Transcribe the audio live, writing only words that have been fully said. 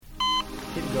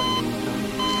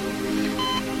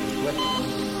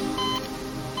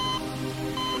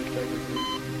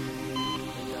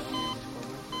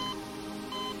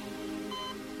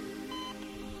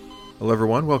Hello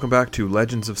everyone, welcome back to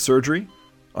Legends of Surgery.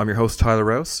 I'm your host Tyler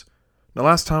Rouse. Now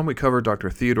last time we covered Dr.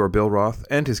 Theodore Billroth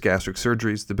and his gastric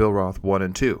surgeries, the Billroth 1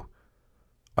 and 2.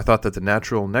 I thought that the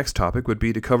natural next topic would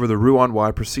be to cover the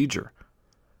Roux-en-Y procedure.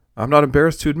 I'm not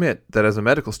embarrassed to admit that as a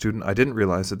medical student I didn't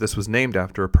realize that this was named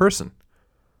after a person.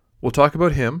 We'll talk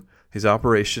about him, his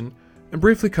operation, and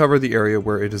briefly cover the area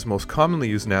where it is most commonly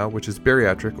used now, which is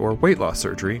bariatric or weight loss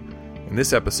surgery, in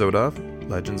this episode of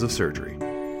Legends of Surgery.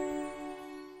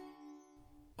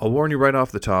 I'll warn you right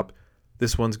off the top,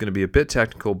 this one's going to be a bit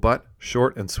technical, but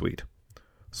short and sweet.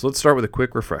 So let's start with a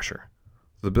quick refresher.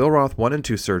 The Billroth 1 and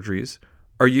 2 surgeries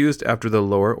are used after the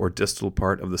lower or distal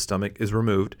part of the stomach is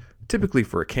removed, typically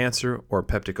for a cancer or a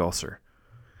peptic ulcer.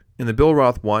 In the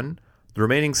Billroth 1, the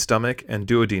remaining stomach and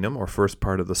duodenum, or first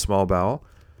part of the small bowel,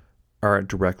 are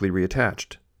directly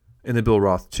reattached. In the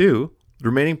Billroth 2, the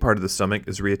remaining part of the stomach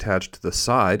is reattached to the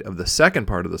side of the second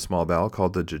part of the small bowel,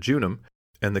 called the jejunum,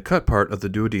 and the cut part of the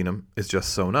duodenum is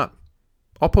just sewn up.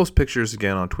 I'll post pictures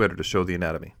again on Twitter to show the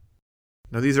anatomy.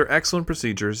 Now these are excellent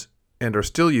procedures and are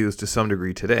still used to some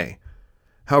degree today.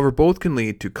 However, both can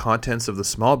lead to contents of the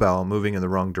small bowel moving in the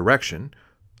wrong direction,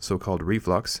 so-called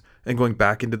reflux, and going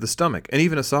back into the stomach and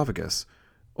even esophagus,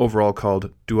 overall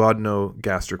called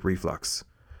duodenogastric reflux.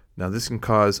 Now this can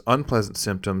cause unpleasant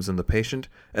symptoms in the patient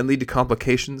and lead to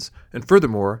complications, and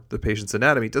furthermore, the patient's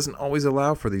anatomy doesn't always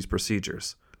allow for these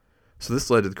procedures. So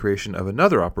this led to the creation of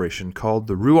another operation called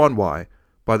the Roux-en-Y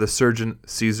by the surgeon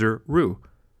Cesar Roux.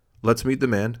 Let's meet the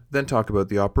man, then talk about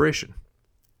the operation.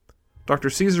 Dr.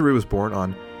 Cesar Roux was born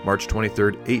on March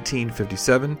 23,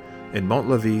 1857 in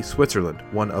Mont-la-Vie, Switzerland,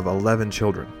 one of 11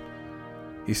 children.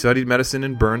 He studied medicine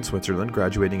in Bern, Switzerland,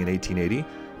 graduating in 1880,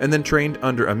 and then trained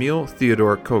under Emil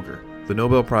Theodor Koger, the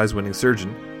Nobel Prize-winning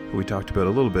surgeon, who we talked about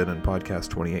a little bit in podcast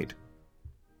 28.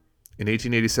 In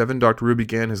 1887, Dr. Roux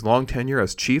began his long tenure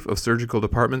as chief of surgical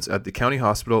departments at the County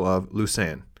Hospital of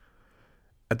Lausanne.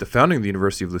 At the founding of the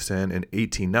University of Lausanne in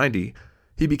 1890,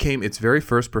 he became its very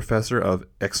first professor of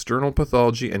external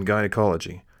pathology and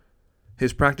gynecology.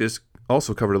 His practice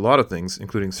also covered a lot of things,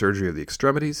 including surgery of the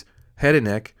extremities, head and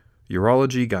neck,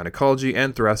 urology, gynecology,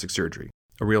 and thoracic surgery,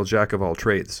 a real jack of all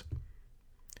trades.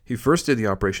 He first did the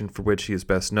operation for which he is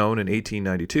best known in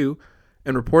 1892,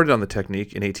 and reported on the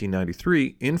technique in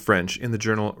 1893 in French in the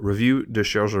journal Revue de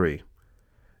Chirurgie.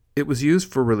 It was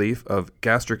used for relief of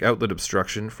gastric outlet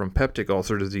obstruction from peptic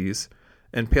ulcer disease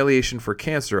and palliation for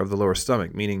cancer of the lower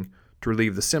stomach, meaning to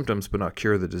relieve the symptoms but not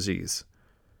cure the disease.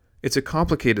 It's a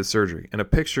complicated surgery, and a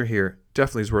picture here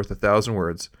definitely is worth 1,000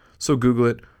 words, so Google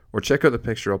it or check out the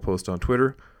picture I'll post on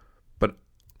Twitter, but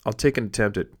I'll take an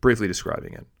attempt at briefly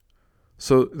describing it.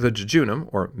 So the jejunum,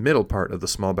 or middle part of the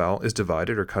small bowel, is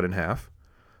divided or cut in half.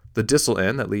 The distal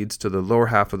end that leads to the lower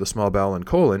half of the small bowel and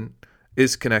colon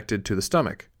is connected to the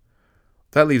stomach.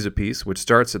 That leaves a piece which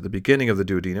starts at the beginning of the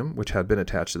duodenum, which had been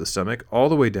attached to the stomach, all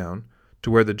the way down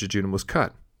to where the jejunum was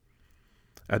cut.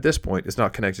 At this point, it's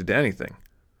not connected to anything.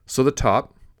 So the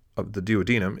top of the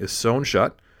duodenum is sewn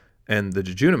shut, and the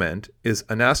jejunum end is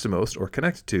anastomosed or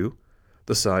connected to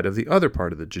the side of the other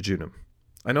part of the jejunum.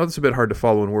 I know it's a bit hard to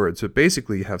follow in words, but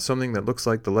basically you have something that looks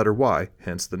like the letter Y,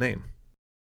 hence the name.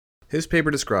 His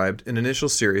paper described an initial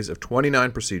series of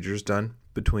 29 procedures done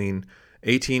between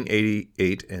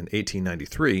 1888 and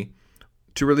 1893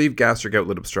 to relieve gastric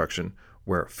outlet obstruction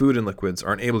where food and liquids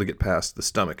aren't able to get past the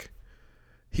stomach.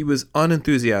 He was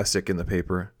unenthusiastic in the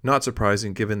paper, not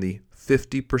surprising given the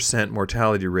 50%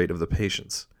 mortality rate of the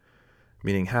patients,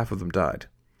 meaning half of them died.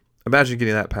 Imagine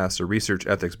getting that past a research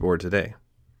ethics board today.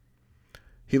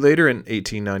 He later in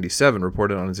 1897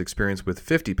 reported on his experience with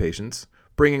 50 patients,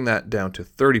 bringing that down to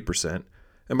 30%,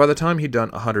 and by the time he'd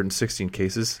done 116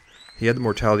 cases, he had the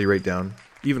mortality rate down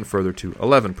even further to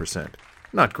 11%.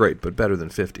 Not great, but better than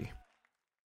 50.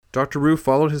 Dr. Roux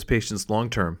followed his patients long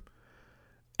term,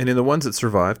 and in the ones that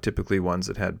survived, typically ones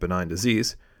that had benign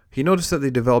disease, he noticed that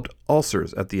they developed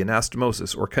ulcers at the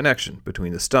anastomosis or connection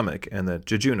between the stomach and the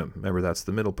jejunum. Remember, that's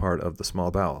the middle part of the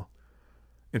small bowel.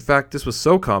 In fact, this was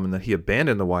so common that he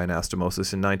abandoned the Y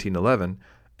anastomosis in 1911,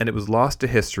 and it was lost to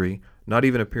history, not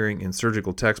even appearing in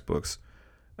surgical textbooks,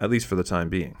 at least for the time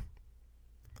being.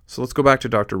 So let's go back to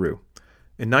Dr. Roux.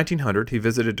 In 1900, he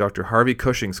visited Dr. Harvey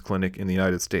Cushing's clinic in the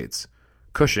United States.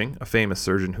 Cushing, a famous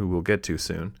surgeon who we'll get to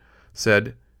soon,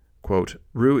 said, quote,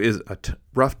 "Roux is a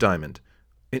rough diamond,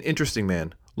 an interesting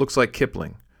man, looks like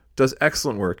Kipling, does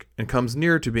excellent work, and comes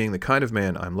nearer to being the kind of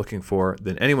man I'm looking for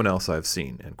than anyone else I've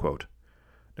seen," end quote.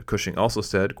 Now, Cushing also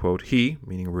said, quote, "He,"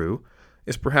 meaning Roux,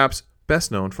 "is perhaps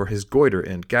best known for his goiter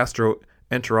and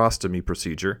gastroenterostomy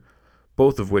procedure,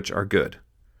 both of which are good.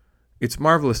 It's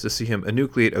marvelous to see him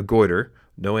enucleate a goiter,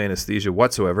 no anesthesia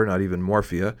whatsoever, not even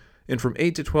morphia, in from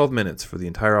 8 to 12 minutes for the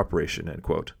entire operation, end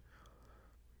quote.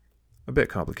 A bit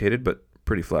complicated, but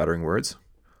pretty flattering words.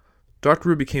 Dr.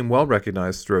 Roux became well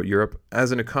recognized throughout Europe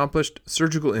as an accomplished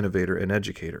surgical innovator and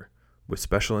educator, with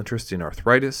special interest in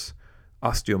arthritis,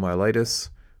 osteomyelitis,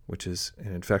 which is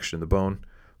an infection in the bone,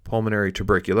 pulmonary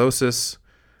tuberculosis,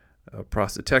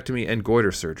 prostatectomy, and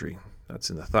goiter surgery, that's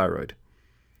in the thyroid.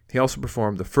 He also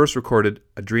performed the first recorded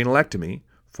adrenalectomy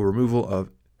for removal of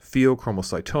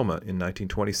pheochromocytoma in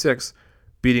 1926,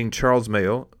 beating Charles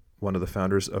Mayo, one of the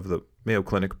founders of the Mayo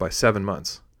Clinic, by 7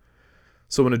 months.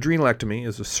 So an adrenalectomy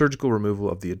is a surgical removal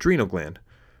of the adrenal gland,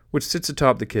 which sits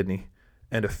atop the kidney,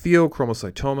 and a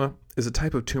pheochromocytoma is a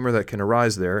type of tumor that can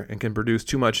arise there and can produce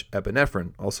too much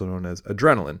epinephrine, also known as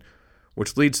adrenaline,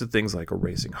 which leads to things like a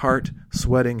racing heart,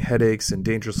 sweating, headaches, and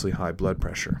dangerously high blood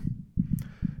pressure.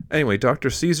 Anyway, Dr.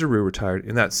 Cesar Roux retired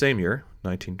in that same year,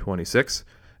 1926,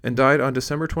 and died on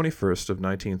December 21st of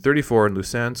 1934 in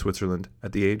Lausanne, Switzerland,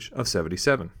 at the age of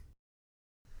 77.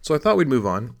 So I thought we'd move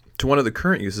on to one of the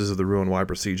current uses of the Roux-en-Y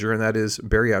procedure, and that is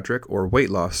bariatric or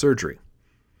weight loss surgery.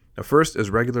 Now first,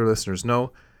 as regular listeners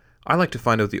know, I like to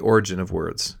find out the origin of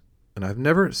words, and I've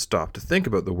never stopped to think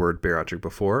about the word bariatric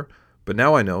before, but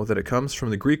now I know that it comes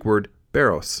from the Greek word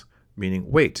baros,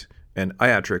 meaning weight, and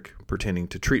iatric, pertaining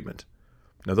to treatment.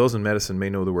 Now those in medicine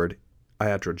may know the word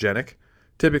iatrogenic,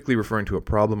 typically referring to a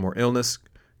problem or illness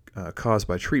caused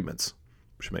by treatments,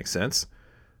 which makes sense.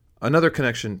 Another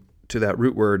connection to that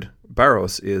root word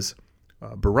baros is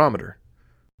barometer,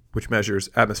 which measures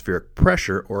atmospheric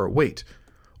pressure or weight,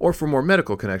 or for more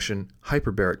medical connection,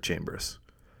 hyperbaric chambers.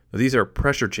 Now, these are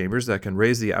pressure chambers that can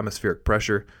raise the atmospheric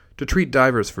pressure to treat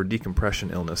divers for decompression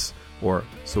illness, or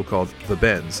so-called the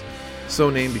bends,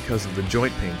 so named because of the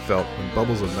joint pain felt when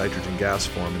bubbles of nitrogen gas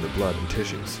form in the blood and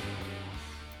tissues.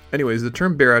 Anyways, the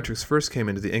term bariatrics first came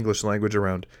into the English language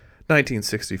around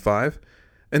 1965,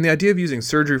 and the idea of using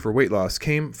surgery for weight loss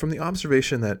came from the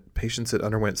observation that patients that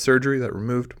underwent surgery that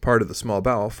removed part of the small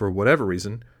bowel for whatever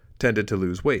reason tended to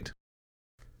lose weight.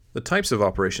 The types of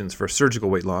operations for surgical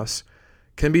weight loss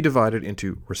can be divided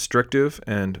into restrictive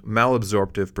and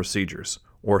malabsorptive procedures,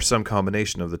 or some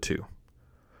combination of the two.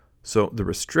 So the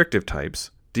restrictive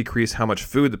types decrease how much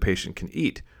food the patient can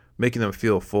eat, making them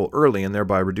feel full early and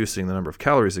thereby reducing the number of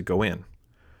calories that go in.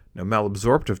 Now,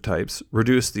 malabsorptive types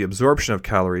reduce the absorption of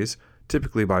calories,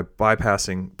 typically by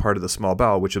bypassing part of the small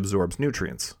bowel which absorbs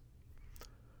nutrients.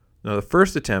 Now, the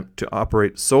first attempt to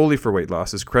operate solely for weight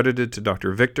loss is credited to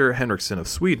Dr. Victor Henriksson of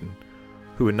Sweden,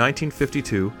 who in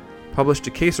 1952 published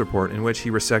a case report in which he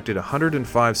resected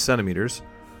 105 centimeters,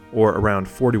 or around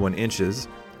 41 inches,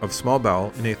 of small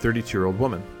bowel in a 32-year-old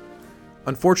woman.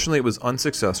 Unfortunately, it was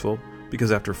unsuccessful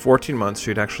because after 14 months she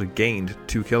had actually gained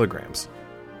 2 kilograms.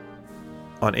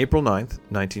 On April 9,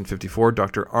 1954,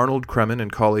 Dr. Arnold Kremen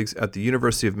and colleagues at the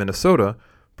University of Minnesota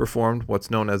performed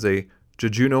what's known as a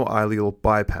jejuno-ileal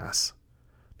bypass.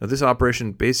 Now, this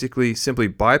operation basically simply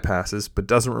bypasses, but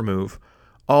doesn't remove,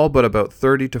 all but about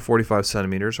 30 to 45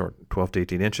 centimeters, or 12 to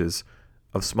 18 inches,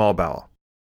 of small bowel.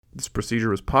 This procedure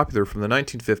was popular from the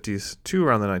 1950s to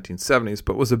around the 1970s,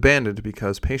 but was abandoned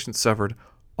because patients suffered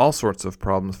all sorts of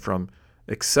problems from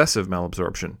excessive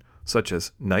malabsorption, such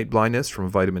as night blindness from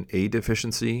vitamin A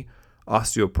deficiency,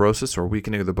 osteoporosis or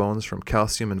weakening of the bones from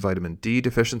calcium and vitamin D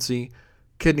deficiency,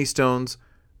 kidney stones,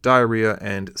 diarrhea,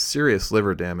 and serious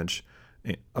liver damage,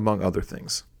 among other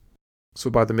things. So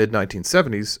by the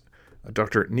mid-1970s,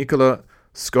 Dr. Nicola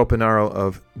Scopinaro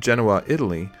of Genoa,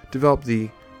 Italy, developed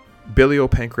the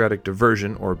biliopancreatic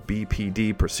diversion, or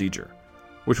BPD procedure,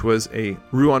 which was a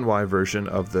Roux-en-Y version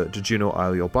of the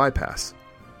jejuno-ileal bypass.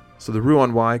 So the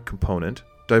Roux-en-Y component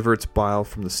diverts bile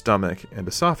from the stomach and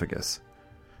esophagus.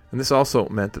 And this also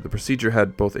meant that the procedure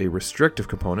had both a restrictive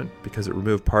component, because it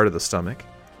removed part of the stomach,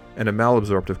 and a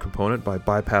malabsorptive component by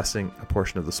bypassing a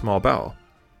portion of the small bowel.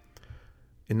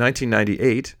 In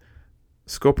 1998,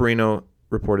 Scoperino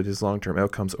reported his long-term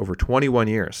outcomes over 21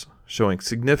 years, showing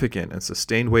significant and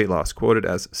sustained weight loss, quoted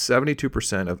as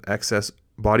 72% of excess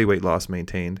body weight loss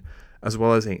maintained, as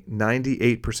well as a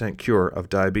 98% cure of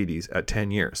diabetes at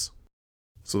 10 years.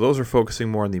 So those are focusing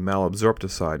more on the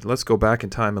malabsorptive side. Let's go back in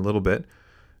time a little bit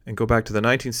and go back to the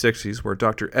 1960s, where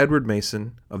Dr. Edward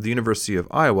Mason of the University of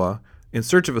Iowa, in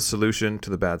search of a solution to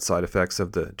the bad side effects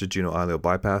of the jejuno-ileal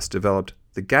bypass, developed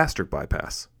the gastric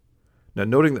bypass. Now,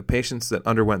 noting that patients that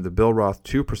underwent the Billroth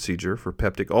II procedure for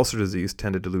peptic ulcer disease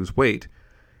tended to lose weight,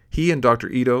 he and Dr.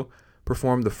 Ito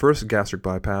performed the first gastric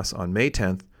bypass on May 10,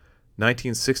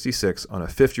 1966, on a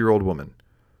 50-year-old woman.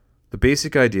 The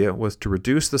basic idea was to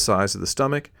reduce the size of the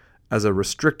stomach as a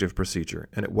restrictive procedure,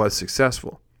 and it was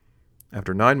successful.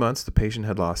 After 9 months, the patient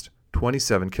had lost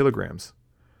 27 kilograms.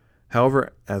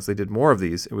 However, as they did more of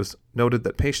these, it was noted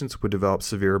that patients would develop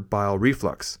severe bile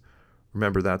reflux.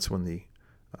 Remember, that's when the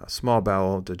small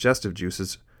bowel digestive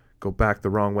juices go back the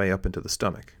wrong way up into the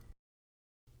stomach.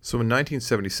 So in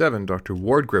 1977, Dr.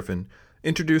 Ward Griffin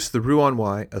introduced the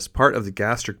Roux-en-Y as part of the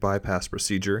gastric bypass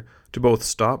procedure to both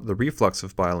stop the reflux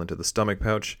of bile into the stomach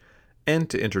pouch and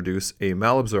to introduce a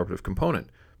malabsorptive component,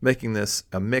 making this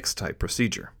a mixed-type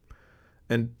procedure.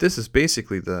 And this is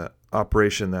basically the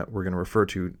operation that we're going to refer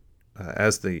to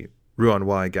as the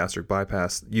Roux-en-Y gastric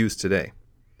bypass used today.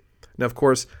 Now, of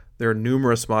course, there are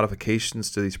numerous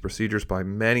modifications to these procedures by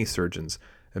many surgeons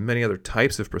and many other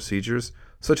types of procedures,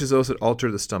 such as those that alter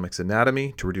the stomach's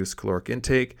anatomy to reduce caloric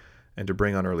intake and to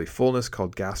bring on early fullness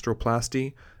called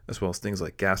gastroplasty, as well as things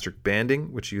like gastric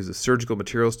banding, which uses surgical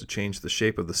materials to change the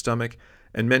shape of the stomach,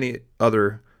 and many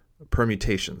other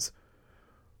permutations.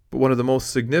 But one of the most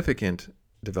significant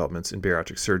developments in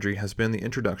bariatric surgery has been the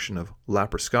introduction of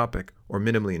laparoscopic or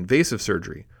minimally invasive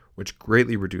surgery, which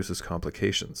greatly reduces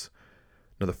complications.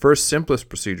 Now, the first simplest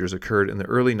procedures occurred in the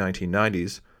early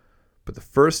 1990s, but the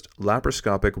first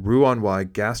laparoscopic Roux-en-Y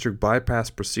gastric bypass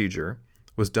procedure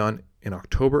was done in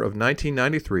October of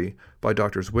 1993 by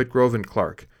Drs. Whitgrove and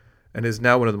Clark, and is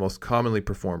now one of the most commonly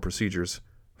performed procedures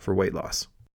for weight loss.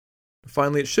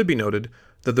 Finally, it should be noted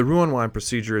that the Roux-en-Y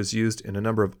procedure is used in a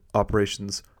number of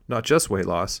operations, not just weight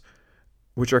loss,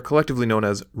 which are collectively known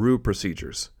as Roux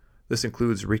procedures. This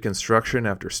includes reconstruction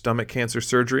after stomach cancer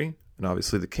surgery, and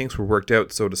obviously the kinks were worked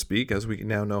out, so to speak, as we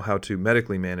now know how to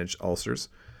medically manage ulcers.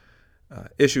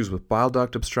 Issues with bile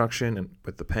duct obstruction and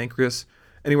with the pancreas,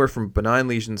 anywhere from benign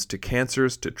lesions to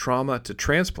cancers to trauma to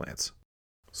transplants.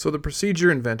 So the procedure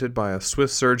invented by a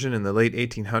Swiss surgeon in the late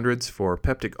 1800s for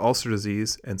peptic ulcer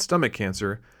disease and stomach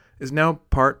cancer is now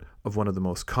part of one of the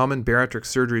most common bariatric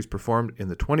surgeries performed in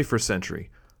the 21st century,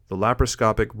 the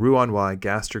laparoscopic Roux-en-Y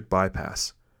gastric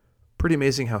bypass. Pretty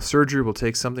amazing how surgery will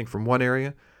take something from one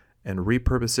area and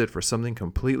repurpose it for something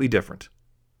completely different.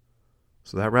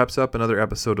 So that wraps up another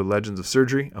episode of Legends of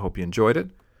Surgery. I hope you enjoyed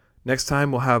it. Next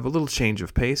time we'll have a little change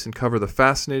of pace and cover the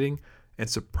fascinating and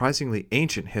surprisingly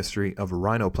ancient history of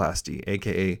rhinoplasty,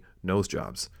 aka nose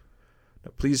jobs.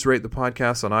 Now, please rate the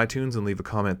podcast on iTunes and leave a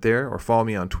comment there, or follow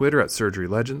me on Twitter at Surgery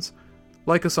Legends.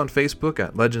 Like us on Facebook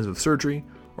at Legends of Surgery,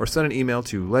 or send an email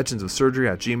to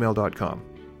legendsofsurgery@gmail.com.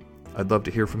 I'd love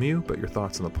to hear from you about your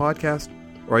thoughts on the podcast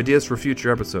or ideas for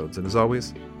future episodes. And as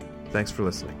always, thanks for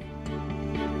listening.